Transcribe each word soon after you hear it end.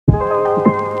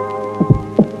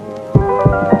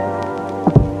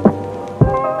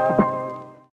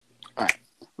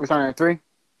starting at 3?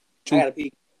 I gotta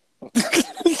pee.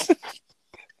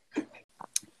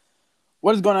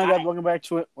 What is going on, guys? Welcome back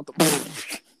to it. What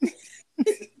the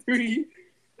 3,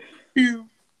 2,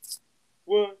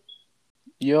 1.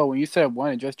 Yo, when you said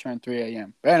 1, it just turned 3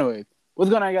 a.m. But anyways, what's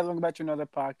going on, guys? Welcome back to another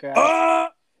podcast.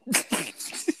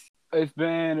 It's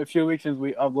been a few weeks since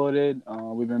we uploaded.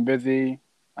 We've been busy.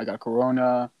 I got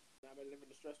corona. I've been living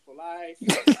a stressful life.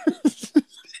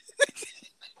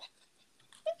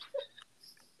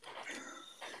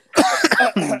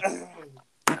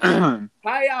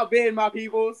 How y'all been, my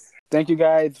peoples? Thank you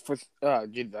guys for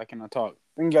Jesus, I cannot talk.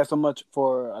 Thank you guys so much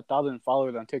for 1,000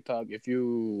 followers on TikTok. If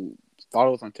you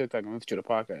follow us on TikTok and listen to the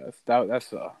podcast,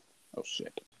 that's oh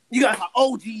shit. You guys are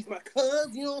OGs, my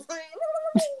cuz. You know what I'm saying?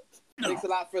 Thanks a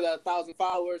lot for the 1,000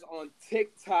 followers on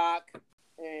TikTok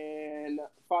and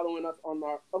following us on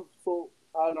our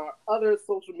other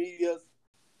social medias.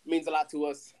 Means a lot to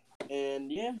us.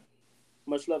 And yeah,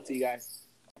 much love to you guys.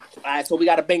 All right, so we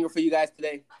got a banger for you guys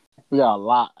today. We got a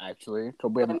lot, actually,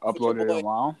 because we haven't uploaded in a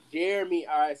while. Jeremy,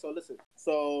 all right, so listen.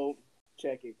 So,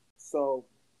 check it. So,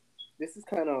 this is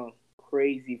kind of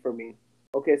crazy for me.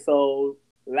 Okay, so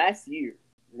last year,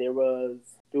 there was,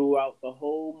 throughout the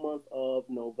whole month of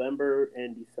November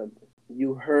and December,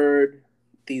 you heard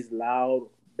these loud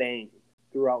bangs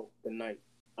throughout the night.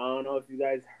 I don't know if you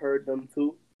guys heard them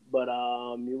too, but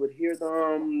you would hear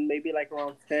them maybe like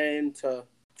around 10 to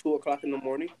 2 o'clock in the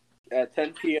morning, at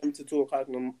 10 p.m. to 2 o'clock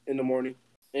in the morning,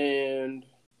 and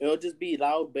it'll just be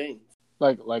loud bangs.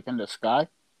 Like in the sky?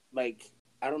 Like,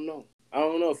 I don't know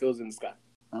if it was in the sky.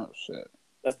 Oh, shit.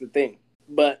 That's the thing.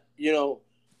 But,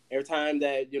 every time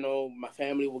that, my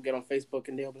family will get on Facebook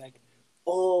and they'll be like,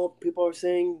 oh, people are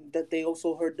saying that they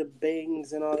also heard the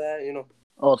bangs and all that,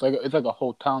 Oh, it's like a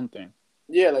whole town thing.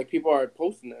 Yeah, like, people are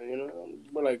posting that,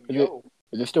 We're like, yo.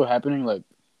 Is it still happening, like,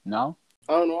 now?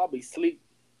 I don't know, I'll be asleep.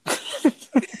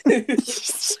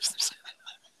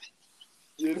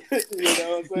 You know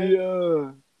what I'm saying?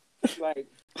 Yeah. Like,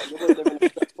 you're living a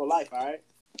stressful life, all right?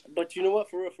 But you know what?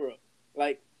 For real.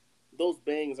 Like, those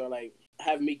bangs are, like,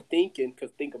 have me thinking,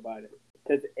 because think about it.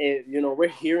 Because, we're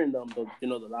hearing them, the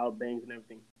loud bangs and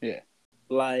everything. Yeah.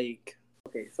 Like,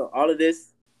 okay, so all of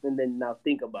this, and then now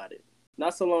think about it.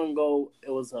 Not so long ago,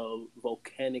 it was a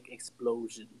volcanic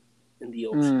explosion in the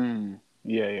ocean.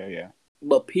 Yeah.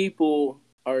 But people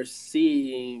are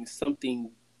seeing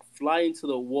something fly into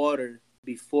the water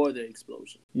before the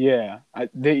explosion. Yeah.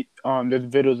 There's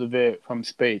videos of it from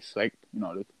space, like,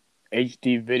 the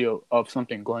HD video of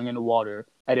something going in the water,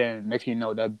 and then next thing you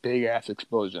know, that big ass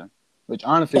explosion. Which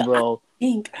honestly, bro,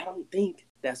 I don't think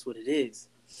that's what it is.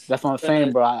 That's what I'm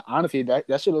saying, bro. Honestly, that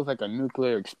shit looks like a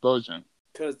nuclear explosion.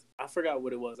 Because I forgot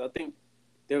what it was. I think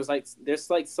there's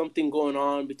something going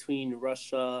on between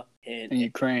Russia and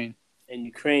Ukraine.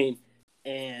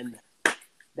 And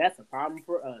that's a problem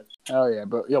for us. Hell yeah,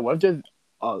 bro. Yo, what if just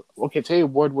okay, say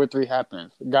World War III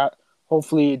happens.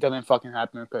 Hopefully it doesn't fucking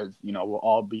happen because, we'll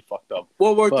all be fucked up.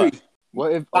 World War III.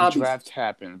 What if a draft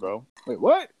happened, bro? Wait,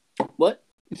 what? What?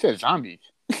 You said zombies.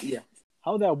 Yeah.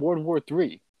 How's that World War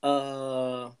III?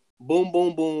 Boom,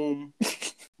 boom, boom.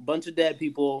 Bunch of dead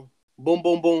people. Boom,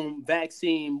 boom, boom.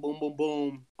 Vaccine. Boom, boom,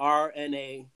 boom.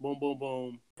 RNA. Boom, boom,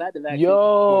 boom. That the vaccine.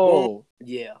 Yo. Boom, boom.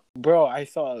 Yeah. Bro, I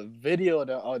saw a video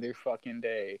the other fucking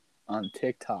day on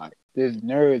TikTok. This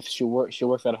nurse, she works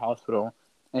at a hospital,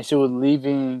 and she was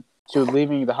leaving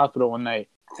the hospital one night,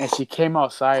 and she came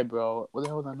outside, bro. What the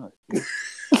hell was that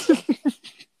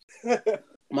noise?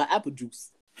 My apple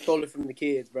juice. Stole it from the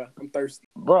kids, bro. I'm thirsty.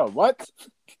 Bro, what?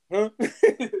 Huh?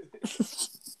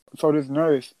 So this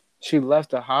nurse, she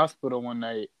left the hospital one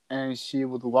night, and she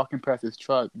was walking past this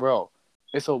truck. Bro,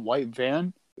 it's a white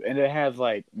van, and it has,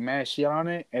 like, mad shit on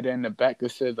it, and then in the back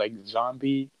it says, like,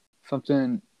 zombie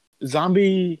something.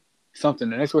 The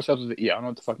next word starts with the E. I don't know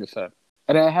what the fuck it said.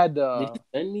 And then it had Did you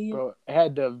send me? Bro, it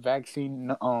had the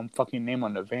vaccine fucking name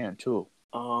on the van too.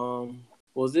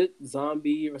 Was it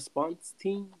zombie response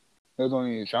team? There was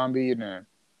only a zombie and then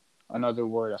another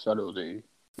word. I thought it was a E.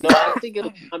 No, I think it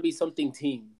was zombie something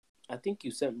team. I think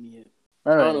you sent me it.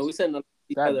 I don't know. We sent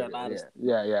each other a lot of stuff.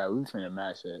 Yeah. We sent a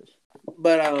mad shit.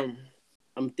 But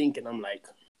I'm thinking, I'm like,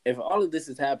 if all of this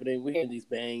is happening, we hear these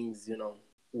bangs,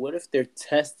 what if they're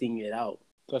testing it out?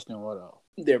 Testing what out?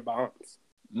 Their bombs.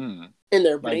 And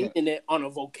they're blaming it on a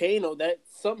volcano that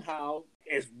somehow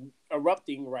is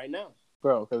erupting right now.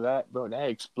 Bro, that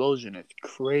explosion is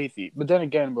crazy. But then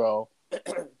again, bro,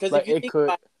 because if you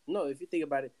think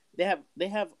about it, they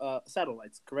have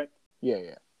satellites, correct?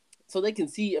 Yeah. So they can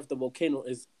see if the volcano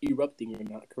is erupting or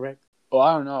not, correct? Oh,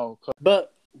 I don't know.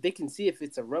 But they can see if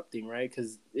it's erupting, right?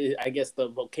 Because I guess the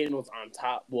volcano's on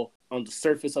top. Well, on the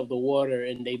surface of the water,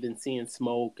 and they've been seeing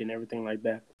smoke and everything like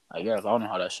that. I guess I don't know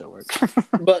how that shit works.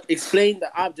 But explain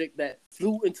the object that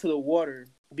flew into the water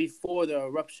before the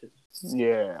eruption.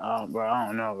 Yeah, bro, I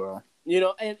don't know, bro. You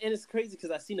know, and it's crazy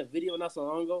because I seen a video not so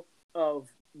long ago of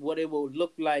what it will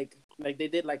look like. Like they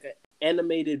did like an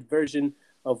animated version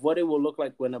of what it will look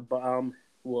like when a bomb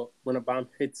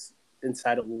hits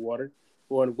inside of the water,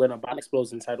 or when a bomb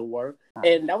explodes inside the water.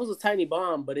 And that was a tiny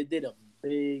bomb, but it did a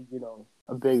big,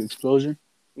 a big explosion.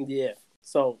 Yeah.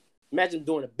 So imagine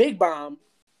doing a big bomb.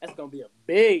 That's gonna be a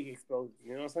big explosion.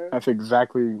 You know what I'm saying? That's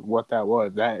exactly what that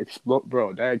was. That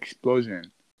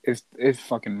explosion is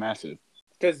fucking massive.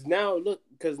 Because now you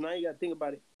gotta think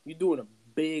about it. You're doing a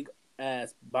big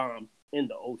ass bomb in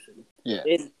the ocean. Yeah.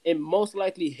 It most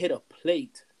likely hit a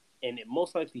plate, and it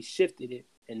most likely shifted it,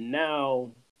 and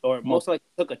now, or most likely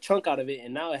took a chunk out of it,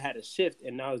 and now it had a shift,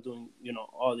 and now it's doing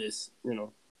all this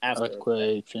after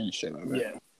earthquakes and shit like that.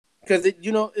 Yeah. Because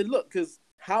because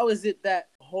how is it that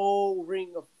whole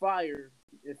ring of fire,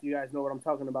 if you guys know what I'm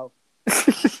talking about,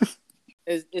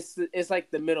 it's like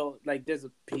the middle, like there's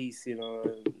a piece, in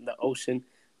the ocean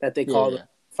that they call the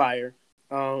fire.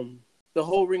 The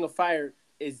whole ring of fire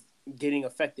is getting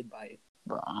affected by it.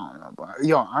 Bro, I don't know, bro.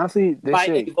 Yo, honestly, this by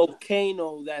shit... a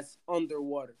volcano that's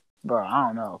underwater. Bro, I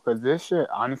don't know. Because this shit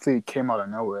honestly came out of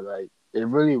nowhere. Like, it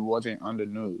really wasn't on the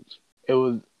news. It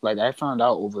was, like, I found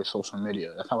out over social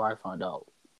media. That's how I found out,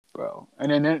 bro.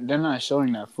 And then they're not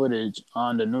showing that footage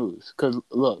on the news. Because,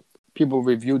 look, people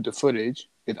reviewed the footage.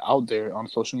 It's out there on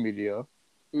social media.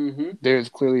 Mm-hmm. There's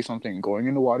clearly something going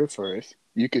in the water first.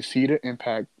 You can see the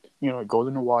impact. It goes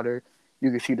in the water. You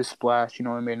can see the splash. You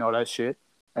know what I mean? All that shit.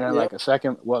 And then, like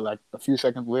a few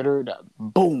seconds later, that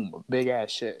boom, big ass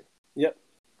shit. Yep.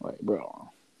 Like, bro.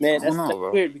 Man, that's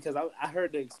weird because I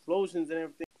heard the explosions and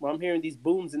everything. Well, I'm hearing these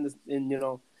booms and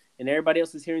everybody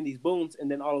else is hearing these booms,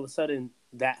 and then all of a sudden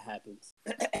that happens.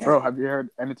 Bro, have you heard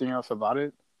anything else about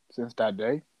it since that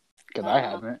day? Because I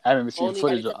haven't. I haven't seen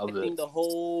footage of it. The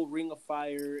whole ring of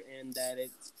fire and that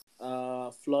it's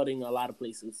flooding a lot of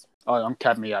places. Oh, I'm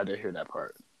capping me. I didn't hear that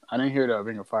part. I didn't hear the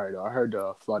ring of fire though. I heard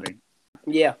the flooding.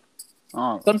 Yeah.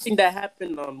 Something that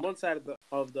happened on one side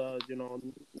of the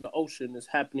the ocean is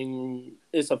happening.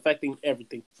 It's affecting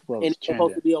everything. Bro, and it's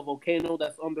supposed to be a volcano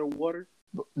that's underwater.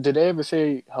 Did they ever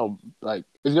say how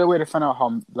is there a way to find out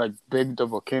how big the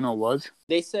volcano was?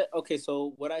 They said okay.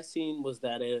 So what I seen was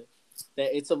that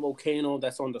it's a volcano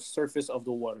that's on the surface of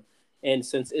the water, and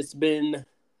since it's been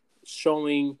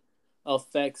showing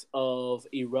effects of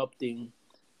erupting,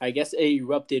 I guess it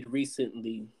erupted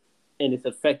recently, and it's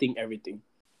affecting everything.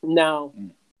 Now,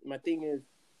 my thing is,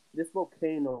 this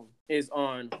volcano is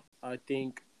on, I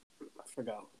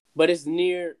forgot, but it's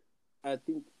near, I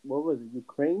think, what was it,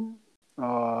 Ukraine?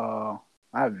 I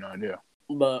have no idea.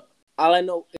 But all I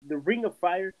know, the Ring of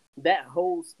Fire, that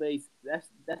whole space,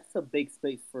 that's a big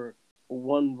space for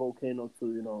one volcano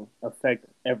to, affect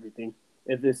everything.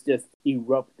 If it's just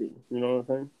erupting, you know what I'm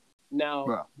saying?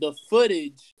 Now, the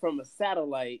footage from a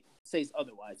satellite says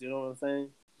otherwise, you know what I'm saying?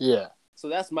 Yeah. So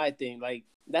that's my thing. Like,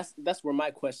 that's where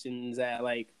my question is at.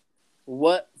 Like,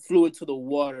 what flew into the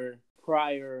water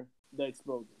prior the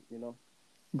explosion,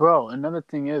 Bro, another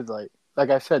thing is, like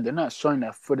I said, they're not showing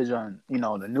that footage on,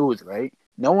 the news, right?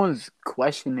 No one's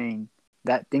questioning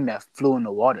that thing that flew in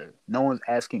the water. No one's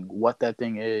asking what that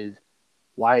thing is,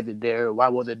 why is it there, why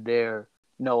was it there,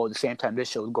 at the same time this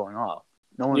shit was going off.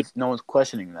 No one's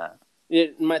questioning that. Yeah,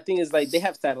 my thing is, like, they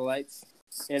have satellites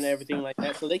and everything like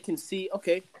that, so they can see,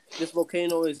 okay, this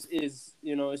volcano is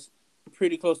it's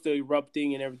pretty close to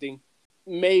erupting and everything.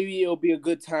 Maybe it'll be a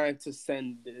good time to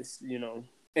send this,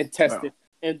 and test it,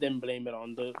 and then blame it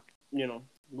on the,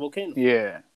 volcano.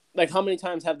 Yeah. Like, how many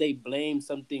times have they blamed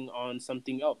something on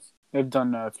something else? They've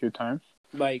done that a few times.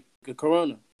 Like the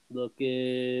corona. Look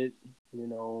at,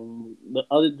 the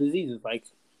other diseases, like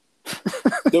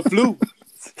the flu.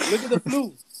 Look at the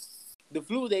flu. The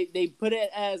flu, they put it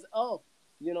as,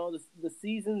 the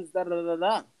seasons,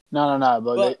 da-da-da-da-da. No,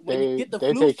 but when you get the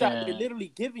flu shot, they're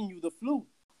literally giving you the flu.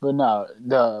 But no,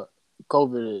 the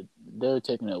COVID, they're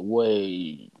taking it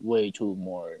way, way too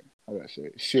more, how do I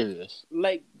say, serious.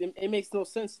 Like, it makes no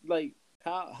sense. Like,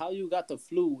 how you got the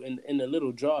flu in a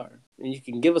little jar, and you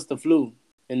can give us the flu,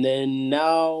 and then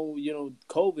now,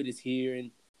 COVID is here,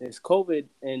 and there's COVID,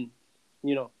 and,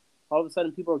 all of a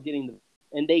sudden people are getting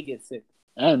and they get sick.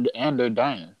 And they're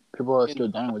dying. People are still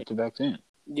dying with the vaccine.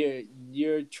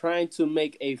 You're trying to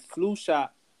make a flu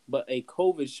shot, but a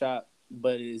COVID shot,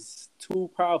 but it's too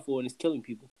powerful and it's killing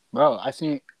people. Bro, I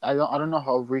don't know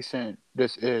how recent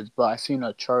this is, but I seen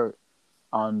a chart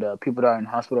on the people that are in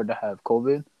hospital that have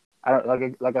COVID.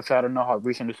 Like I said, I don't know how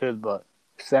recent this is, but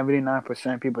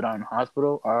 79% of people that are in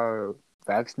hospital are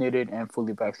vaccinated and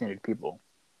fully vaccinated people.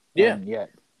 Yeah. And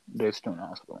yet, they're still in the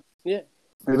hospital. Yeah.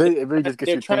 It really just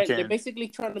gets you thinking. They're basically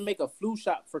trying to make a flu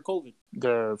shot for COVID.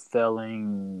 They're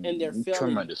failing. And they're failing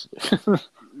tremendously.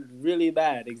 really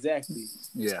bad, exactly.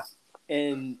 Yeah.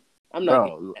 And I'm not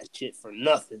getting that shit for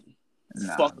nothing.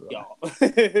 Nah, fuck bro. Y'all.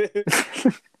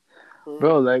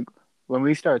 Bro, like, when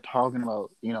we start talking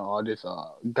about, all this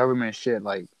government shit,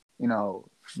 like,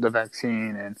 the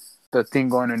vaccine and the thing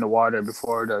going in the water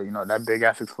before the, that big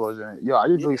ass explosion. Yo, I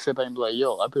usually sit back and be like,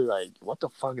 I'd be like, what the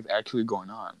fuck is actually going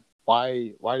on?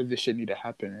 Why does this shit need to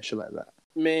happen and shit like that?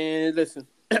 Man, listen,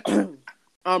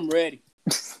 I'm ready.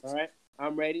 All right?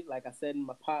 I'm ready. Like I said in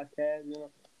my podcast,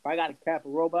 if I got to cap a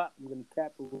robot, I'm going to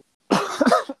cap a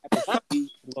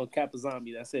zombie. I'm going to cap a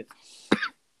zombie. That's it.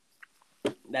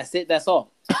 That's it. That's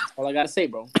all. That's all I got to say,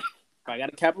 bro. If I got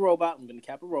to cap a robot, I'm going to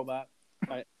cap a robot.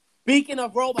 All right. Speaking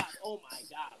of robots, oh my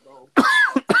God,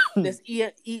 bro. This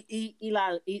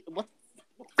Eli, what's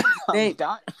his name?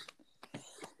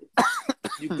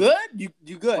 You good?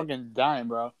 You good? Fucking dying,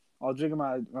 bro. I was drinking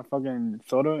my fucking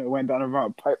soda. It went down the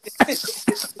wrong pipe.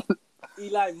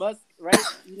 Elon Musk, right?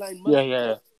 Elon Musk.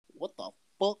 Yeah. What the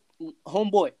fuck?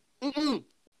 Homeboy.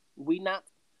 We not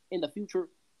in the future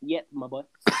yet, my boy.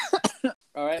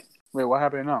 All right? Wait, what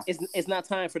happened now? It's not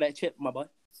time for that chip, my boy.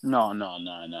 No.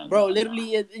 Bro,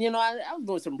 literally, I was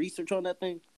doing some research on that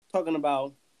thing, talking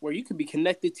about where you could be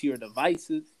connected to your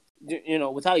devices,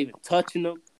 without even touching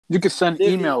them. You can send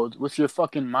emails with your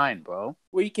fucking mind, bro.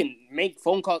 Where you can make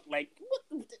phone calls, like,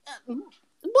 boy,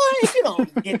 if you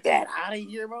don't get that out of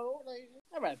here, bro. Like,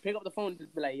 I'd rather pick up the phone and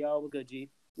just be like, yo, we're good, G.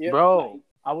 Yep. Bro,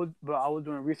 I was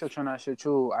doing research on that shit,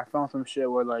 too. I found some shit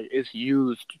where, like, it's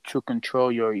used to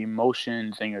control your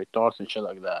emotions and your thoughts and shit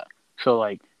like that. So,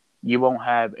 like, you won't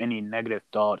have any negative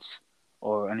thoughts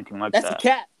or anything like that.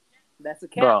 That's a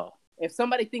cap. Bro. If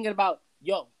somebody thinking about,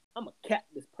 yo, I'm going to cap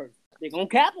this person, they're going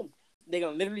to cap them. They're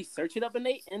going to literally search it up in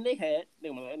they head.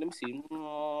 They're going to let me see.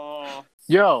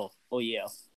 Yo. Oh, yeah.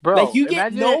 Bro, like, you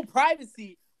get no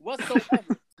privacy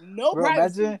whatsoever. No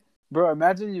privacy.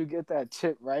 Imagine you get that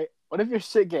chip, right? What if your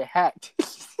shit get hacked?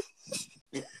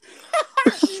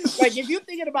 Like, if you're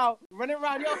thinking about running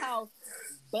around your house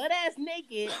butt-ass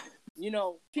naked,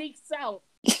 cheeks out,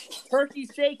 turkey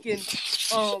shaking,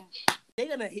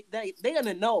 they're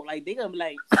gonna know. Like, they're gonna be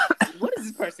like, what is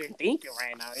this person thinking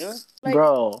right now? Like,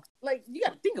 bro, like, you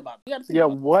gotta think about it.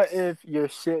 What if your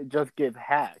shit just gets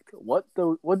hacked? What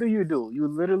do you do? You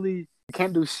literally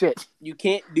can't do shit. You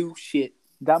can't do shit.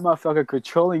 That motherfucker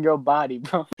controlling your body,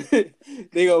 bro.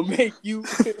 They gonna make you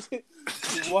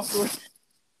walk away.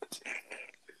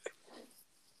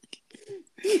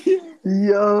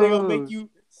 Yo. They gonna make you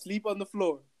sleep on the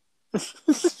floor.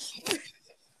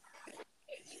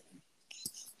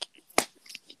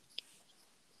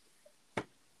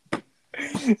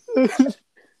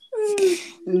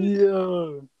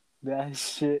 Yo, that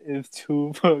shit is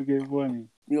too fucking funny.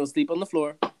 You gonna sleep on the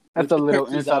floor. That's a little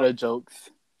insider jokes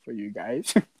for you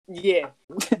guys. Yeah,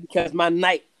 because my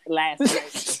night last night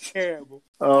was terrible.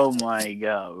 Oh my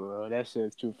God, bro, that shit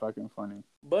is too fucking funny.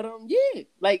 But yeah,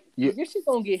 like your shit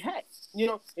gonna get hacked.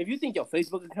 If you think your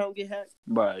Facebook account get hacked,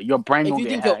 bro, your brain gonna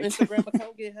get hacked. If you think your Instagram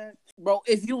account get hacked, bro,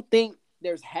 if you think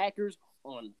there's hackers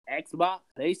on Xbox,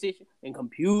 PlayStation, and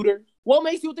computers, what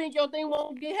makes you think your thing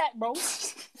won't get hacked, bro?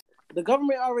 The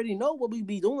government already know what we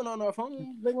be doing on our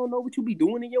phones. They gonna know what you be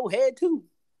doing in your head too.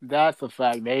 That's a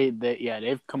fact.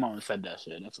 They've come on and said that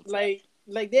shit. That's a fact.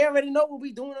 Like they already know what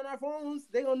we doing on our phones.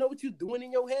 They gonna know what you doing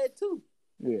in your head too.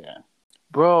 Yeah,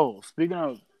 bro. Speaking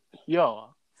of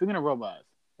robots,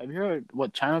 have you heard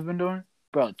what China's been doing?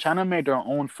 Bro, China made their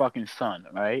own fucking sun,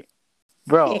 right?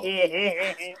 Bro,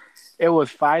 it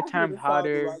was 5 times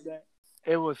hotter.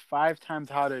 It was 5 times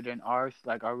hotter than ours,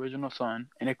 like our original sun,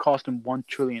 and it cost them $1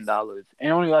 trillion. And it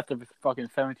only lasted for fucking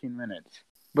 17 minutes,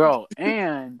 bro.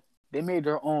 And they made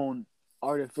their own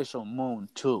artificial moon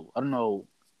too. I don't know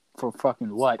for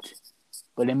fucking what,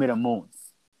 but they made a moon.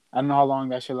 I don't know how long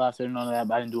that shit lasted and all that,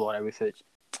 but I didn't do all that research.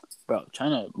 Bro,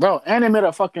 China, bro, and they made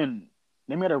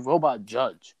a robot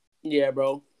judge. Yeah,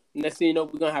 bro. Next thing you know,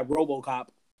 we're gonna have RoboCop.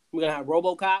 We're gonna have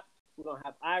RoboCop. We're gonna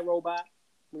have iRobot.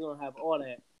 We're gonna have all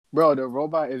that. Bro, the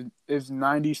robot is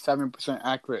 97%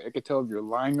 accurate. It can tell if you're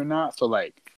lying or not. So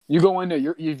like, you go in there,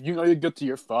 you're good to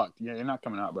you're fucked. Yeah, you're not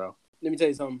coming out, bro. Let me tell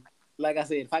you something. Like I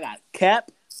said, if I got Cap,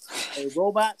 a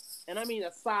robot, and I mean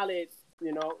a solid,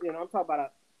 I'm talking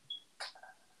about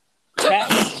a Cap.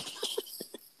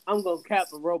 I'm gonna cap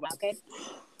a robot, okay?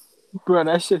 Bro,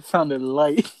 that shit sounded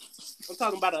light. I'm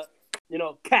talking about a,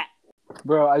 cat.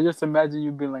 Bro, I just imagine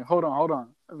you being like, hold on,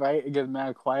 right? It gets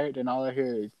mad quiet, and all I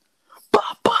hear is,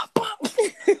 bop,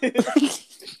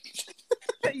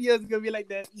 Yeah, it's gonna be like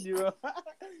that, you know.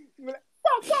 You be like,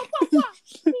 "Wah, wah,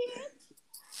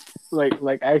 wah,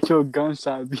 like actual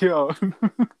gunshots, yo.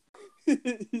 wah."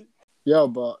 Yo,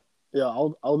 but I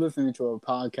was listening to a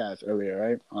podcast earlier,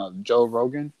 right? Joe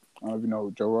Rogan. I don't know if you know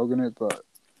who Joe Rogan is, but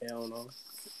Hell no.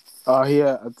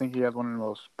 I think he has one of the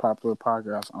most popular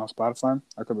podcasts on Spotify.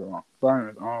 I could be wrong.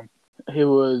 But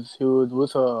anyways, he was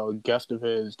with a guest of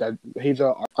his that he's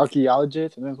a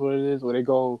archaeologist, and that's what it is, where they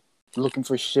go looking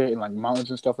for shit in like mountains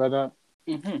and stuff like that.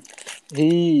 Mm-hmm.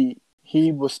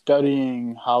 He was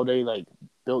studying how they like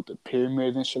built the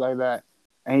pyramids and shit like that,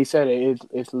 and he said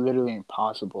it's literally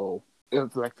impossible.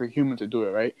 It's like for humans to do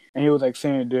it, right? And he was like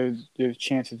saying there's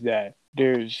chances that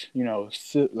there's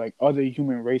like other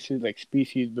human races like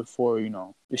species before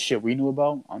the shit we knew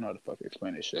about. I don't know how the fuck to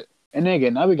explain this shit. And then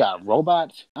again, now we got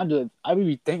robots. I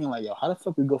be thinking like, yo, how the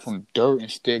fuck we go from dirt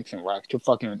and sticks and rocks to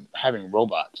fucking having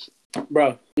robots?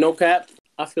 Bro, no cap.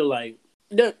 I feel like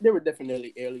there were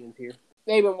definitely aliens here.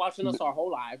 They've been watching us our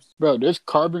whole lives. Bro, there's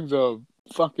carvings of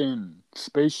fucking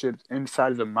spaceships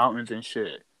inside of the mountains and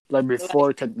shit. Like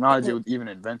before technology was even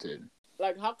invented.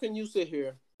 Like, how can you sit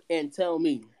here and tell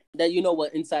me that you know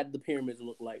what inside the pyramids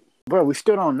look like? Bro, we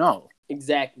still don't know.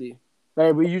 Exactly.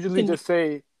 Like we usually just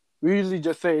say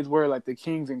it's where like the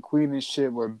kings and queens and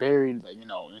shit were buried, like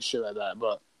and shit like that.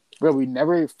 But bro, we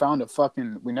never found a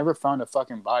fucking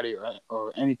body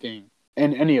or anything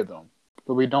in any of them.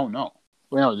 But we don't know.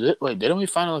 Didn't we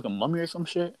find like a mummy or some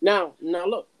shit? Now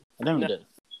look. I think we did.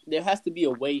 There has to be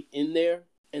a way in there,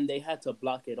 and they had to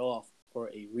block it off for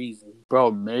a reason.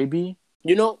 Bro, maybe.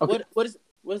 You know okay.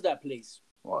 What's that place?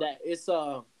 What? That it's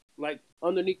like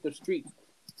underneath the street.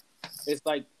 It's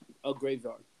like a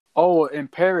graveyard. Oh, in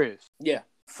Paris. Yeah.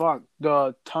 Fuck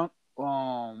the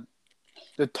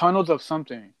tunnels of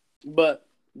something. But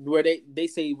where they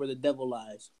say where the devil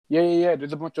lies. Yeah.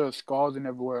 There's a bunch of skulls and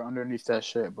everywhere underneath that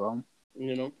shit, bro.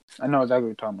 You know. I know exactly what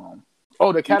you're talking about.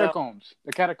 Oh, the catacombs.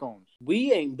 The catacombs.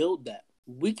 We ain't built that.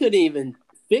 We couldn't even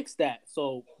fix that,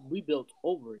 so we built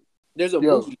over it. There's a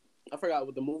movie. I forgot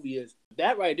what the movie is.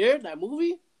 That right there, that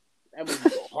movie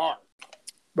go hard.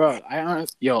 Bro,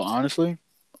 honestly,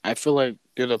 I feel like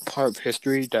there's a part of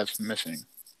history that's missing.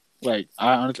 Like,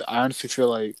 I honestly feel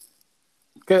like,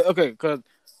 because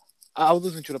I was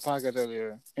listening to the podcast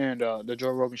earlier, and the Joe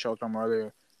Rogan show from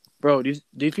earlier. Bro, these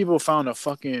people found a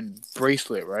fucking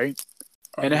bracelet, right?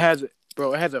 Uh-huh. And it has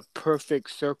a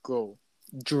perfect circle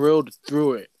drilled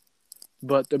through it,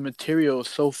 but the material is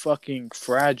so fucking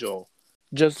fragile.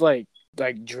 Just like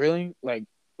drilling, like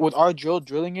with our drill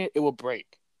drilling it will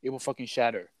break. It will fucking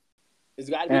shatter. It's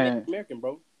got to be Native American,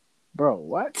 bro. Bro,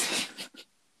 what?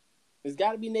 It's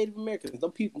got to be Native Americans.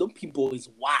 Them people is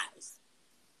wise.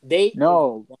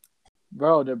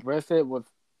 Bro, the bracelet was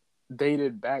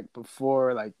dated back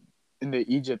before, like, in the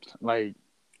Egypt, like,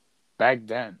 back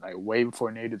then, like, way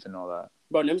before natives and all that.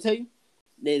 Bro, let me tell you,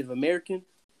 Native American,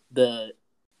 the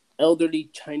elderly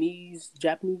Chinese,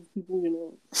 Japanese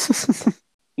people,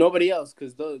 nobody else,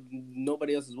 because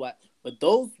nobody else is white. But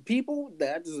those people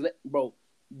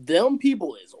them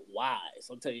people is wise.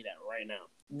 I'll tell you that right now.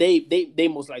 They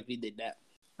most likely did that.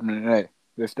 I mean, hey,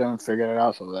 they still haven't figured it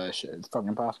out, so that shit, it's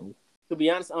fucking possible. To be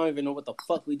honest, I don't even know what the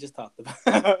fuck we just talked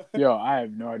about. Yo, I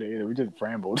have no idea either. We just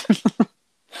rambled.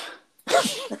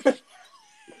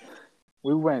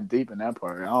 We went deep in that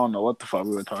part. I don't know what the fuck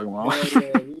we were talking about.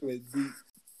 Yeah, we went deep.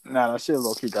 Nah, that shit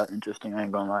low-key got interesting. I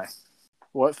ain't gonna lie.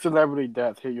 What celebrity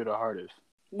death hit you the hardest?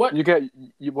 What?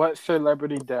 What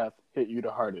celebrity death hit you the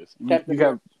hardest? You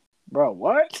got, bro,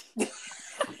 what?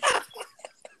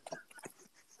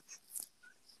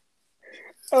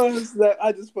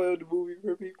 I just spoiled the movie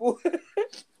for people.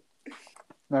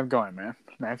 Nice going, man.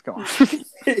 Nice going.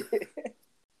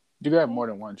 You got more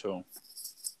than one, too.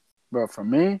 Bro, for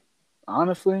me,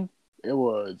 honestly, it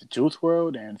was Juice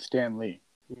WRLD and Stan Lee.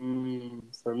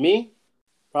 For me,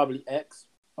 probably X.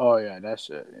 Oh, yeah, that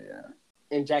shit,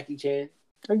 yeah. And Jackie Chan.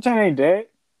 Jackie Chan ain't dead.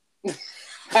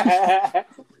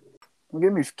 Don't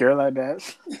get me scared like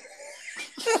that.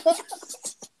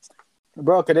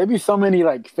 Bro, could there be so many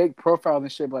like fake profiles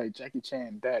and shit like Jackie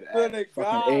Chan dead at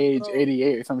fucking age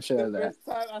 88 or some shit like that?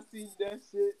 The first time I seen that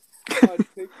shit on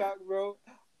TikTok, bro,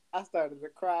 I started to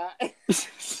cry.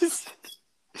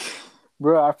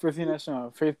 Bro, I first seen that shit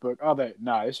on Facebook. I was like,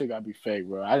 nah, this shit gotta be fake,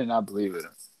 bro. I did not believe it.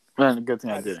 Man, good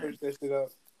thing I didn't. Search that shit up.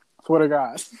 Swear to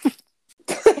God.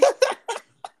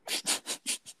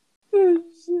 Oh,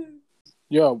 shit.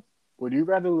 Yo, would you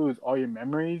rather lose all your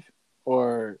memories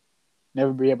or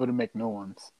never be able to make new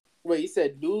ones? Wait, you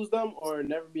said lose them or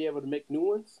never be able to make new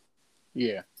ones?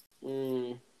 Yeah.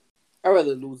 I'd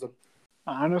rather lose them.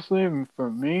 Honestly,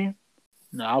 for me,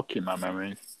 No, I'll keep my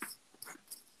memories.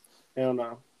 Hell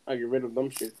no. I get rid of them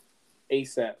shit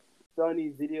ASAP. Sonny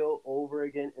video over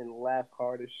again and laugh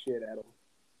hard as shit at him.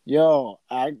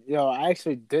 I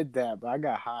actually did that, but I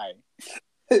got high.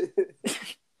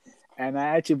 And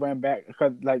I actually went back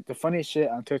because like the funny shit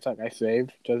on TikTok I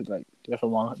saved just if I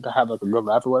want to have like a good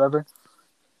laugh or whatever.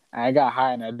 And I got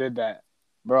high and I did that,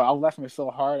 bro. I was laughing so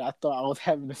hard I thought I was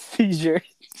having a seizure.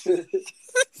 Yeah,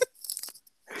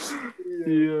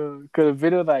 because the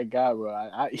video that I got, bro,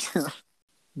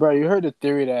 bro, you heard the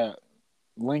theory that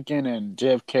Lincoln and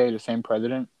JFK are the same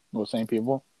president, or same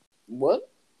people? What?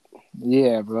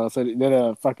 Yeah, bro. So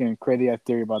they're a fucking crazy ass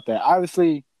theory about that.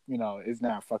 Obviously, it's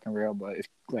not fucking real, but it's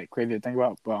like crazy to think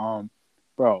about. But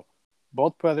bro,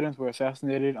 both presidents were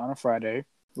assassinated on a Friday.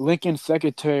 Lincoln's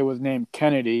secretary was named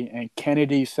Kennedy, and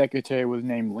Kennedy's secretary was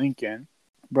named Lincoln.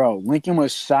 Bro, Lincoln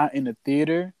was shot in the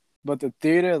theater, but the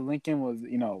theater Lincoln was,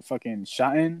 fucking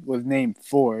shot in was named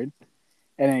Ford,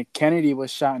 and then Kennedy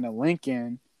was shot in a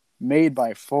Lincoln made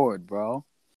by Ford, bro.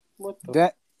 What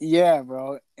the? Yeah,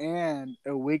 bro. And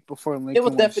a week before Lincoln it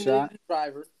was definitely shot, the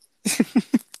driver.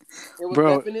 It was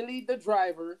bro, definitely the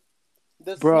driver,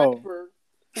 the bro. sniper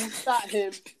who shot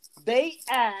him. They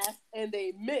asked and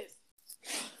they missed.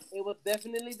 It was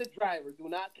definitely the driver. Do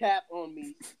not cap on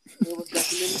me. It was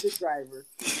definitely the driver.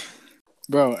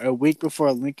 Bro, a week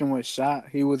before Lincoln was shot,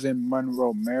 he was in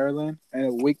Monroe, Maryland. And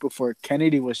a week before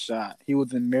Kennedy was shot, he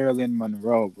was in Maryland,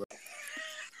 Monroe, bro.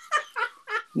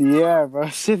 Yeah, bro.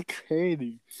 Shit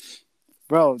crazy.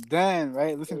 Bro, then,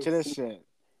 right? Listen to this shit.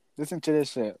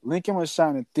 Lincoln was shot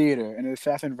in a theater and the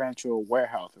assassin ran to a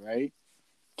warehouse, right?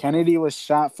 Kennedy was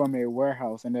shot from a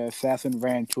warehouse and the assassin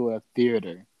ran to a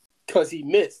theater. Because he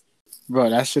missed.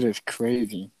 Bro, that shit is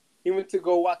crazy. He went to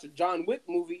go watch a John Wick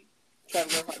movie, trying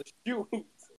to learn how to shoot.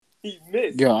 He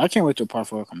missed. Yo, I can't wait till part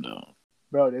 4 comes out.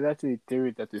 Bro, there's actually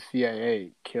theories that the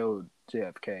CIA killed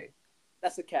JFK.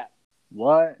 That's a cap.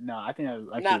 What? No, I think that's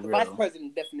actually the real. vice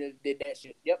president definitely did that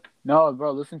shit. Yep. No,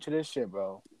 bro, listen to this shit,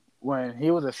 bro. When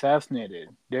he was assassinated,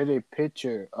 there's a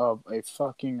picture of a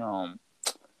fucking, I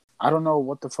don't know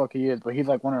what the fuck he is, but he's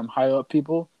like one of them high up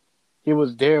people. He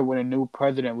was there when a new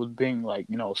president was being, like,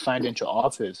 signed into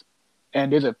office.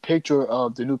 And there's a picture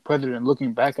of the new president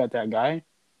looking back at that guy,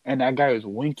 and that guy is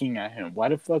winking at him. Why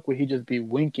the fuck would he just be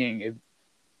winking if,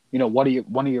 one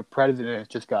of your presidents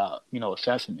just got,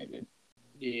 assassinated?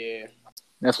 Yeah.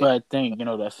 That's what I think,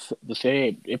 that's the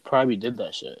say it probably did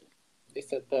that shit. They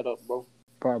set that up, bro.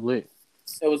 Probably.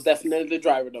 It was definitely the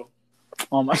driver, though.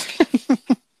 Oh my.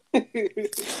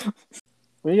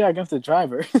 What you got against the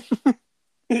driver?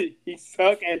 He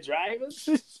suck at driving?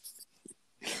 I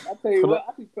tell you what,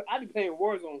 I be playing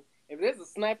Warzone. If there's a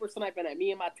sniper sniping at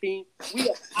me and my team, we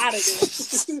up out of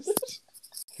there.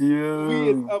 Yeah. We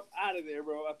is up out of there,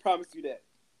 bro. I promise you that.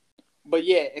 But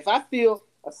yeah, if I feel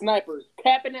a sniper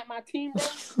capping at my team, bro,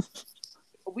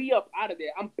 we up out of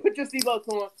there. I'm put your seatbelts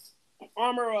on,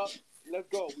 armor up, let's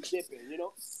go. We dipping,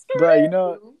 Bro,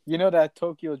 you know that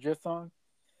Tokyo Drift song?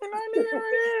 I'm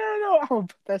gonna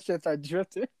put that shit start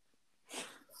drifting.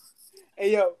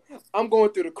 Hey yo, I'm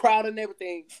going through the crowd and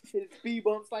everything. Hit speed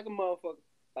bumps like a motherfucker.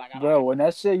 Bro, when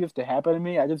that shit used to happen to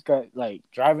me, I just got like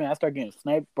driving. I start getting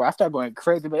sniped, bro. I start going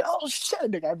crazy. Like, oh shit,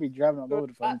 nigga, I be driving all over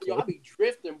the fucking place. I be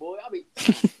drifting, boy. I be.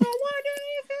 If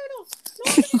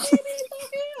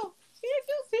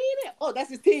you see it, oh, that's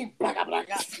his team. Blacka,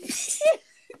 blacka.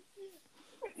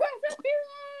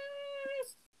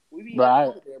 We be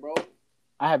out there, bro.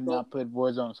 I have not played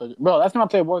Warzone, so bro, last time I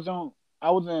played Warzone, I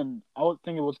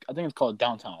think it's called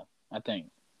Downtown, I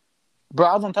think. Bro,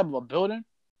 I was on top of a building.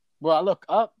 Bro, I look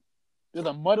up, there's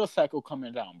a motorcycle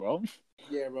coming down, bro.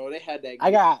 Yeah, bro, they had that. I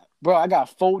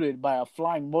got folded by a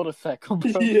flying motorcycle,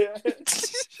 bro. Yeah.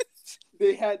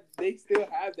 They still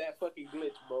have that fucking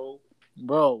glitch, bro.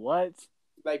 Bro, what?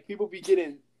 Like, people be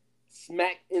getting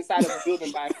smacked inside of a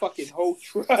building by a fucking whole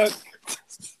truck.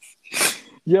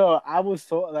 Yo, I was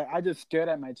so, like, I just stared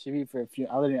at my TV for a few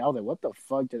hours. I was like, what the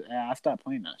fuck? And I stopped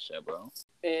playing that shit, bro.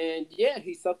 And yeah,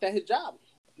 he sucked at his job.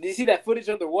 Did you see that footage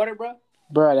underwater, bro?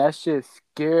 Bro, that shit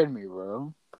scared me,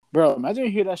 bro. Bro, imagine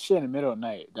you hear that shit in the middle of the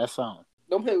night. That sound.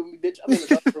 Don't play with me, bitch. I'm in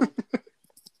the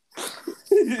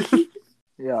bathroom.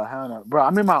 Yo, hell no. Bro,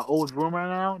 I'm in my old room right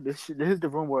now. This is the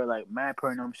room where, like, mad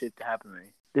paranormal shit happened to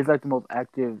me. This is, like, the most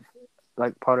active,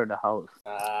 like, part of the house.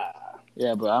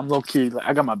 Yeah, but I'm low-key. Like,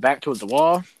 I got my back towards the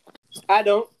wall. I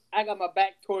don't. I got my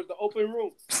back towards the open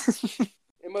room.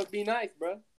 It must be nice,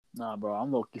 bro. Nah, bro,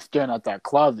 I'm low-key staring at that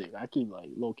closet. I keep, like,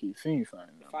 low-key seeing something.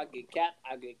 If I get capped,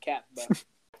 I get capped, bro.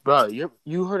 Bro,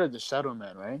 you heard of the Shadow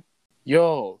Man, right?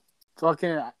 Yo, I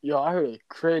heard a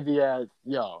crazy ass.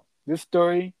 Yo, this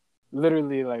story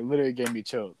literally gave me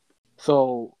chills.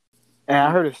 So, and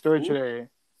I heard a story today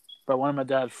by one of my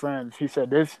dad's friends. He said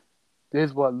this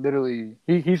is what literally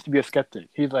he used to be a skeptic.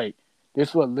 He's like, this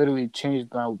is what literally changed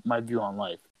my view on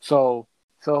life. So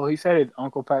he said his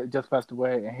uncle just passed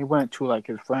away, and he went to like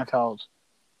his friend's house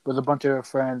with a bunch of their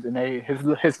friends, and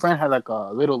his friend had like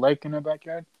a little lake in their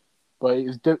backyard, but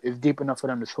it's deep enough for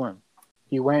them to swim.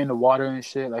 He went in the water and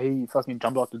shit. Like he fucking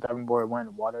jumped off the diving board, went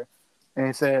in the water, and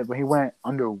he said when he went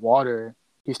underwater,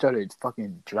 he started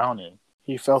fucking drowning.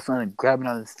 He felt something grabbing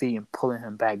on his feet and pulling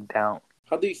him back down.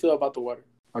 How do you feel about the water?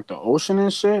 Like the ocean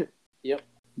and shit? Yep.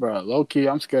 Bro, low key,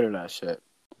 I'm scared of that shit.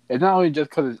 It's not only just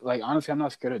because, like, honestly, I'm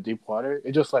not scared of deep water.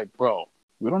 It's just like, bro,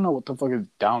 we don't know what the fuck is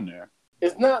down there.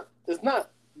 It's not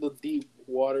the deep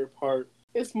water part.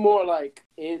 It's more like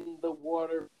in the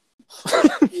water.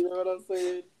 You know what I'm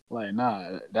saying? Like,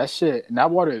 nah,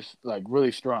 that water is, like,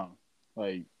 really strong.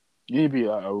 Like, you need to be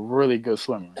a really good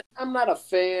swimmer. I'm not a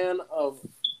fan of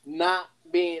not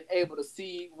being able to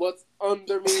see what's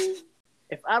under me.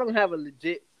 If I don't have a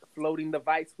legit floating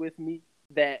device with me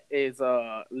that is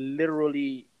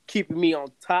literally keeping me on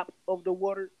top of the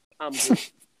water, I'm good.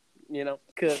 You know,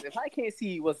 because if I can't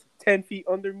see what's 10 feet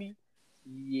under me,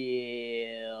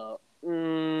 yeah,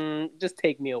 just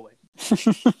take me away.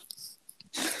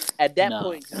 At that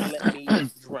point, just let me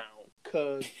drown.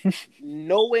 Because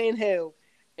no way in hell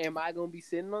am I going to be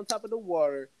sitting on top of the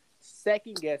water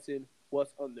second guessing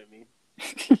what's under me.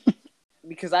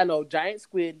 Because I know giant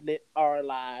squid are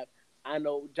alive. I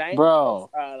know giant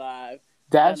sharks are alive.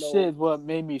 That shit is what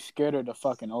made me scared of the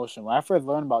fucking ocean. When I first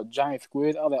learned about giant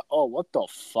squid, I was like, oh, what the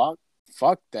fuck?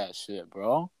 Fuck that shit,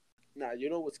 bro. Nah, you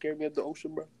know what scared me of the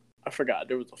ocean, bro? I forgot.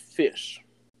 There was a fish.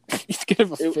 You scared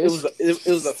of a fish? It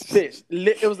was a fish.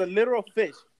 It was a literal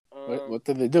fish. What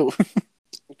did they do?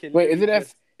 Wait, is it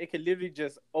that? It can literally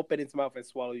just open its mouth and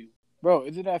swallow you. Bro,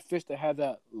 is it that fish that had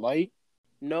that light?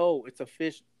 No, it's a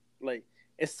fish. Like,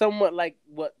 it's somewhat like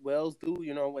what whales do,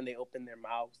 you know, when they open their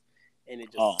mouths and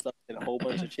it just sucks in a whole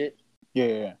bunch of shit.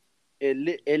 Yeah.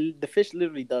 The fish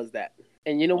literally does that.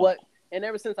 And you know what? And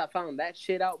ever since I found that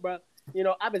shit out, bro, you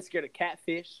know, I've been scared of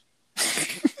catfish.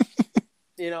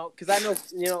 You know, because I know,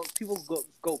 you know, people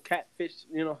go catfish,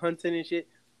 you know, hunting and shit.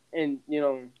 And, you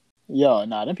know. Yo,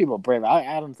 nah, them people brave.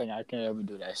 I don't think I can ever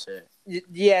do that shit.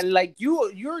 Yeah, like,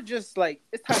 you're just like,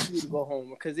 it's time for you to go home.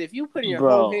 Because if you put in your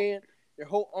whole hand, your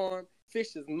whole arm,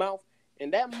 fish's mouth,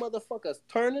 and that motherfucker's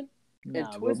turning and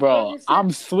twisting. Bro,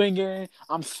 I'm swinging,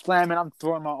 I'm slamming, I'm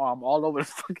throwing my arm all over the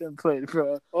fucking place,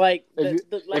 bro. Like,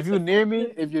 if you're near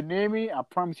me, I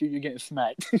promise you're getting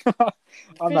smacked.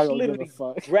 I'm not gonna give a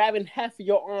fuck. Grabbing half of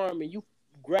your arm and you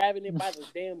grabbing it by the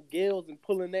damn gills and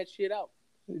pulling that shit out.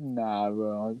 Nah,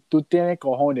 bro. Tú tienes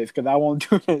cojones, because I won't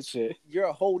do that shit. You're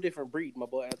a whole different breed, my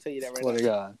boy. I'll tell you that right now. Swear to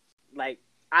God. Like,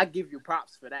 I give you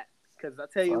props for that. Because I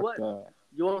tell you what,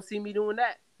 you won't see me doing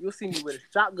that. You'll see me with a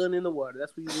shotgun in the water.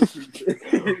 That's what you will see.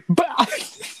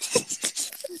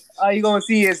 All you gonna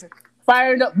see is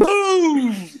firing up.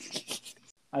 Boom!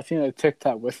 I seen a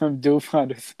TikTok where some dude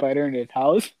found a spider in his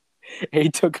house and he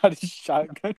took out his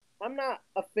shotgun. I'm not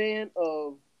a fan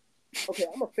of. Okay,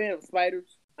 I'm a fan of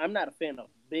spiders. I'm not a fan of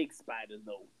big spiders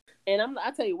though. And I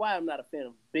tell you why I'm not a fan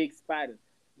of big spiders.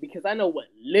 Because I know what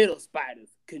little spiders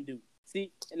can do.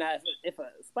 See, and if a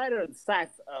spider the size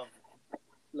of,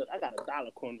 look, I got a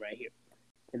dollar coin right here,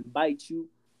 can bite you,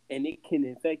 and it can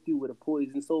infect you with a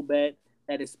poison so bad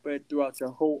that it spread throughout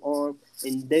your whole arm,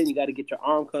 and then you got to get your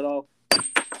arm cut off.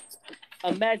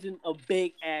 Imagine a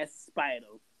big ass spider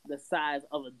the size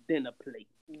of a dinner plate.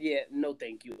 Yeah, no,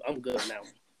 thank you. I'm good now.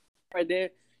 Right there,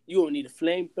 you don't need a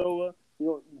flamethrower. You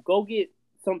don't go get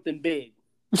something big.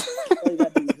 All you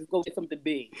gotta do is just go get something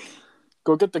big.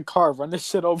 Go get the car, run this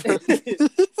shit over.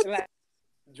 Like,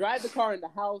 drive the car in the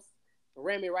house,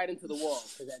 ram it right into the wall.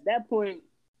 Because at that point,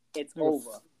 it's over.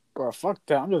 Bro, fuck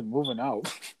that. I'm just moving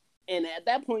out. And at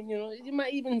that point, you know, you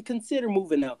might even consider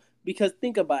moving out. Because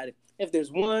think about it. If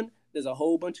there's one, there's a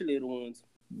whole bunch of little ones.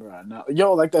 Bro, no.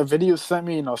 Yo, like that video sent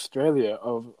me in Australia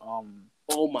of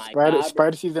oh my God,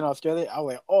 spider season in Australia. I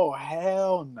was like, oh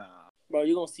hell nah. Bro,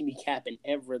 you're gonna see me capping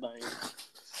everything.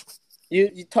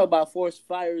 You talk about forest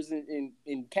fires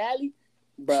in Cali?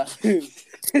 Bro,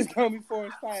 it's gonna be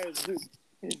forest fires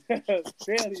in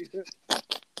Australia.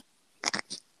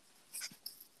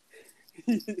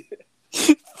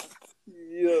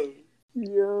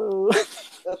 Yo.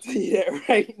 I'll tell you that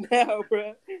right now,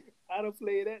 bro. I don't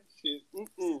play that shit.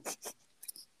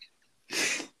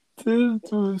 This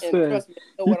dude said,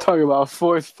 you talking about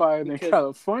forest fire in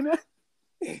California?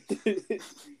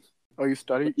 Oh, you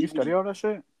study all that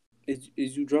shit?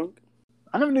 Is you drunk?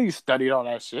 I never knew you studied all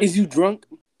that shit. Is you drunk?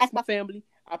 Ask my family.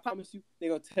 I promise you, they're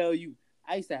gonna tell you.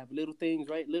 I used to have little things,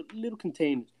 right? Little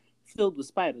containers filled with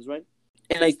spiders, right?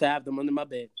 And I used to have them under my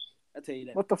bed. I tell you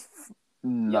that. What the?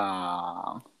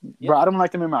 Nah, Yep. bro. I don't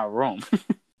like them in my room.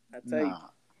 I tell you.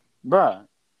 Bro.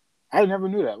 I never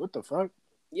knew that. What the fuck?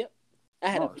 Yep. I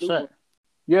had a blue shit. one.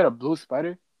 You had a blue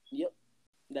spider? Yep.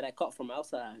 That I caught from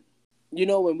outside. You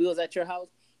know when we was at your house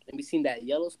and we seen that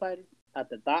yellow spider at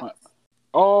the docks?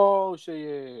 Oh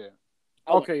shit! Yeah.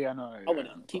 Okay, yeah, I know. I want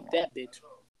to keep that bitch.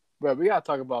 Bro, we gotta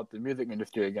talk about the music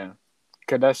industry again.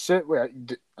 Cause that shit. Wait,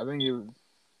 I think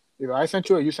either I sent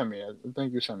you or you sent me it. I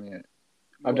think you sent me it.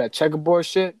 Of that checkerboard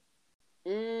shit.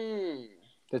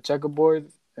 The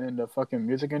checkerboard in the fucking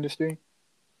music industry.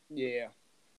 Yeah.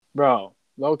 Bro,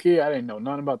 low key, I didn't know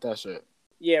nothing about that shit.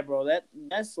 Yeah, bro.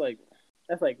 That's like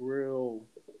real.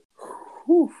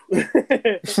 Whew.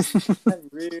 That's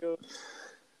real.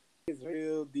 It's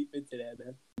real deep into that,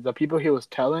 man. The people he was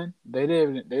telling, they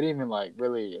didn't even like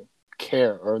really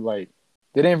care or like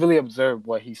they didn't really observe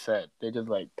what he said. They just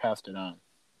like passed it on.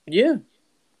 Yeah.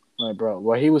 Like, bro,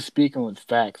 what he was speaking was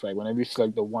facts. Like whenever you see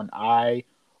like the one eye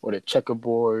or the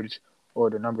checkerboards or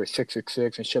the number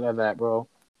 666 and shit like that, bro.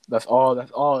 That's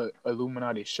all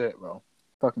Illuminati shit, bro.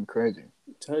 Fucking crazy.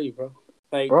 I tell you, bro.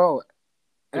 Like, bro,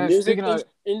 the music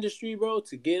industry, bro,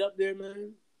 to get up there,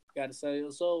 man, gotta sell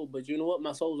your soul. But you know what?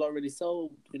 My soul's already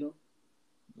sold, you know?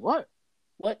 What?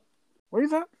 What? What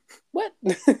is that? What?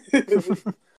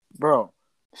 Bro,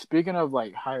 speaking of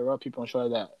like higher up people and shit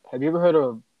like that, have you ever heard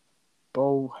of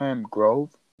Bohem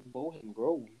Grove? Bohem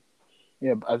Grove?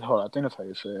 Yeah, hold on. I think that's how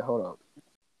you say it. Hold up.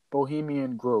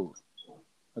 Bohemian Grove.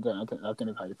 I think that's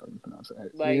how you fucking pronounce it.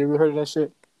 Like, you ever heard of that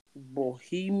shit?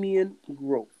 Bohemian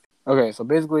Grove. Okay, so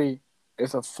basically,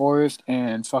 it's a forest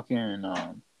in fucking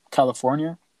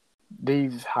California.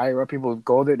 These higher up people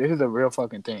go there. This is a real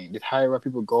fucking thing. These higher up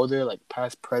people go there, like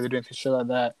past presidents and shit like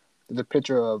that. There's a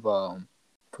picture of I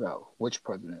forgot which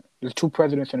president. There's two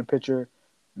presidents in a picture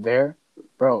there.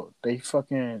 Bro, they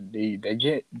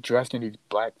get dressed in these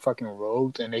black fucking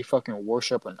robes and they fucking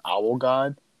worship an owl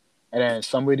god. And then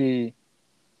somebody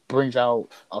brings out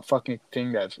a fucking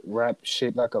thing that's wrapped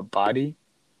shaped like a body,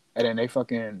 and then they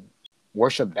fucking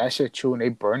worship that shit too, and they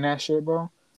burn that shit, bro.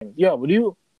 Yeah, would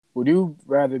you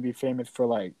rather be famous for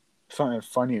like something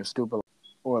funny and stupid,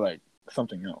 or like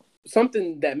something else?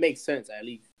 Something that makes sense, at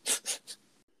least.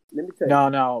 Let me tell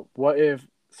you. Now, what if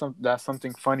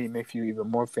something funny makes you even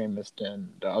more famous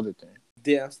than the other thing?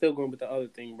 Yeah, I'm still going with the other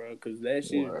thing, bro, because that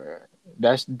shit...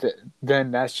 Then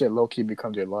that shit low-key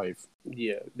becomes your life.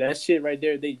 Yeah, that shit right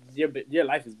there, your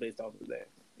life is based off of that.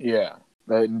 Yeah.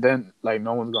 Then, like,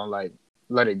 no one's gonna, like,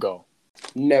 let it go.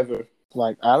 Never.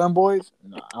 Like, Island Boys?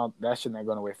 No, that shit ain't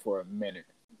going away for a minute.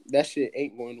 That shit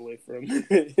ain't going away for a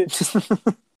minute.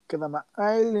 Because I'm an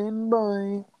island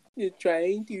boy. You're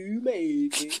trying to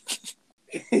make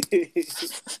it.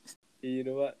 You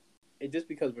know what? And just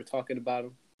because we're talking about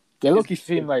them, they look-y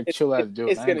seem like chill-ass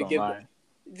dudes. It's gonna give them,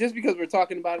 just because we're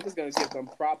talking about it, it's gonna give them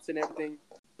props and everything,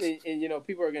 and you know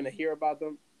people are gonna hear about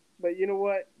them. But you know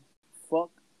what?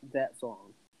 Fuck that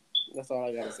song. That's all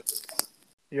I gotta say.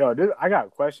 Yo, I got a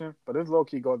question, but this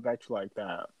low-key goes back to like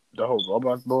the whole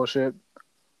Roblox bullshit.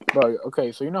 Bro,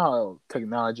 okay, so you know how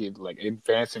technology is like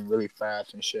advancing really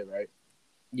fast and shit, right?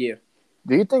 Yeah.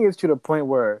 Do you think it's to the point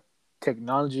where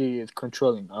technology is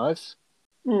controlling us?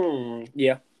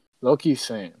 Yeah. Low-key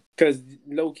same. Because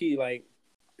low-key, like,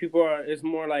 it's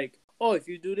more like, oh, if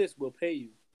you do this, we'll pay you.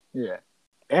 Yeah.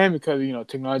 And because, you know,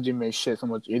 technology makes shit so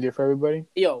much easier for everybody.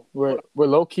 Yo. We're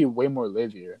low-key way more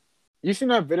lazier. You seen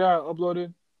that video I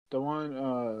uploaded? The one,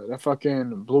 that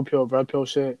fucking blue pill, red pill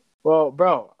shit? Well,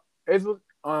 bro, I don't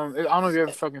know if you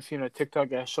ever fucking seen a TikTok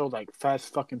that shows, like,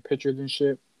 fast fucking pictures and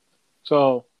shit.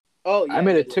 So, I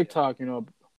made a TikTok, you know,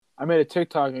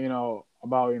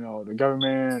 about, you know, the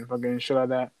government and fucking shit like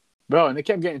that. Bro, and they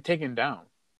kept getting taken down.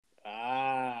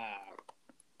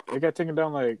 They got taken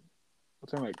down like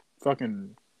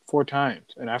fucking 4 times.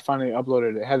 And I finally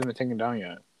uploaded it. It hasn't been taken down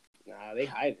yet. Nah, they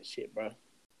hiding shit, bro.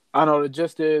 I know, the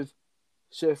gist is,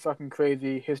 shit is fucking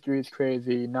crazy. History is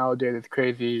crazy. Nowadays it's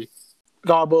crazy. It's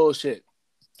all bullshit.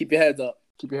 Keep your heads up.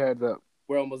 Keep your heads up.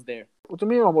 We're almost there. What do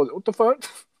you mean almost? What the fuck?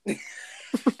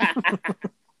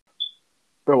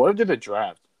 Bro, what if there's a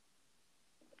draft?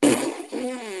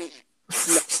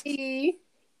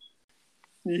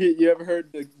 You ever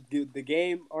heard the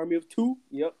game Army of Two?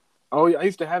 Yep. Oh yeah, I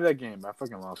used to have that game, but I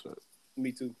fucking lost it.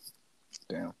 Me too.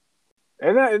 Damn.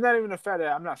 It's not even the fact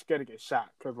that I'm not scared to get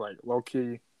shot, because like low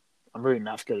key, I'm really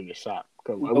not scared to get shot.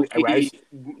 Because we live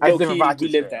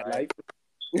that life.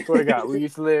 Swear to God, we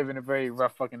used to live in a very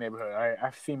rough fucking neighborhood.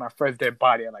 I've seen my first dead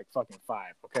body at like fucking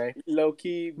 5. Okay. Low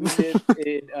key, we lived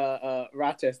in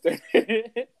Rochester.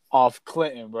 Off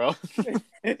Clinton, bro. Clinton.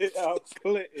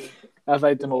 That's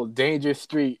like the most dangerous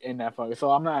street in that fucking.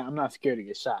 So I'm not scared to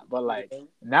get shot. But like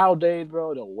nowadays,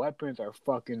 bro, the weapons are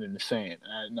fucking insane.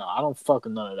 No, I don't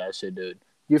fucking none of that shit, dude.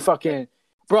 You fucking,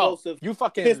 bro. You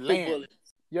fucking land. Bullets.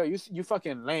 Yo, you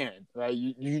fucking land, right?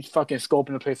 You fucking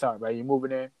scoping the place out, right? You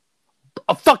moving in.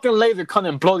 A fucking laser come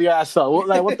and blow your ass up.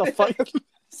 Like, what the fuck?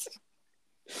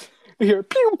 You hear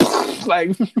pew, pew,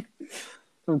 like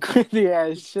some crazy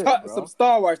ass shit, bro. Some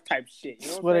Star Wars type shit. You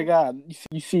know Swear to God,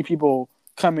 you see people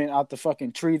coming out the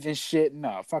fucking trees and shit.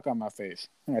 No, fuck out my face.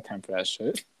 I ain't got time for that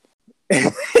shit.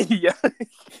 Yeah.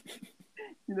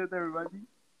 You know what that reminds me?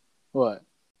 What?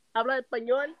 Habla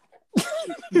español.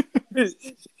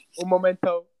 Un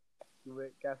momento.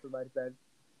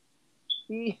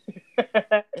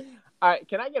 All right,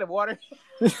 can I get a water?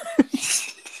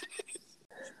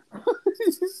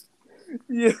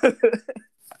 Yeah.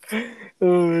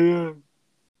 Oh yeah.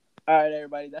 All right,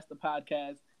 everybody, that's the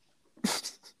podcast.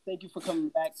 Thank you for coming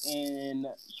back and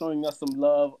showing us some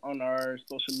love on our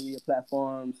social media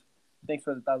platforms. Thanks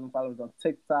for the 1,000 followers on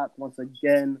TikTok once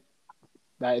again.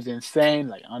 That is insane.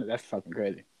 Like, that's fucking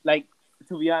crazy. Like,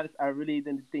 to be honest, I really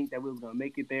didn't think that we were gonna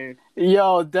make it there.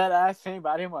 Yo, that ass thing, but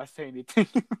I didn't want to say anything.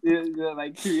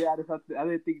 Like, to be honest, I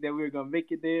didn't think that we were gonna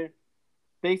make it there.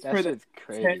 Thanks that for shit's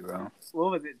crazy, bro.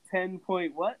 What was it? 10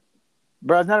 point what?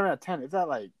 Bro, it's not even at 10. It's at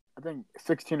like I think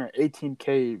 16 or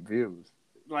 18K views.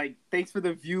 Like, thanks for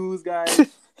the views, guys.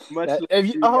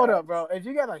 Hold up, bro. If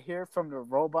you gotta hear from the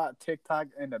robot TikTok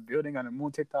and the building on the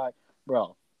moon TikTok,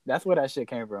 bro, that's where that shit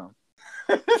came from.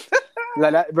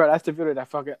 Like that, bro. That's the video that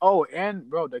fucking. Oh, and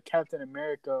bro, the Captain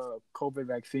America COVID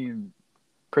vaccine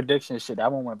prediction shit.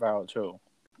 That one went viral too.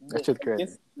 That shit's crazy.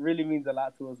 This really means a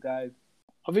lot to us, guys.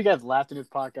 Hope you guys laughed in this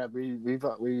podcast. We I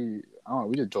don't know.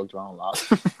 We just joked around a lot.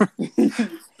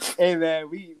 Hey man,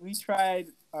 we tried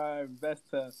our best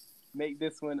to make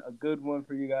this one a good one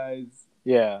for you guys.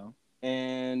 Yeah.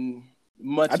 And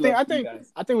much love to you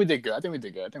guys. I think we did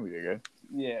good.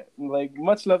 Yeah, like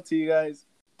much love to you guys.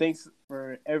 Thanks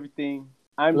for everything.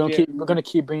 We're gonna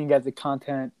keep bringing you guys the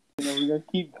content. You know, we're gonna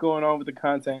keep going on with the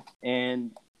content,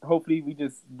 and hopefully we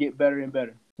just get better and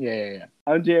better. Yeah.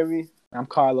 I'm Jeremy. I'm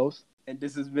Carlos. And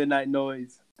this is Midnight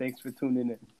Noise. Thanks for tuning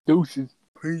in. Deuces.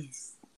 Peace.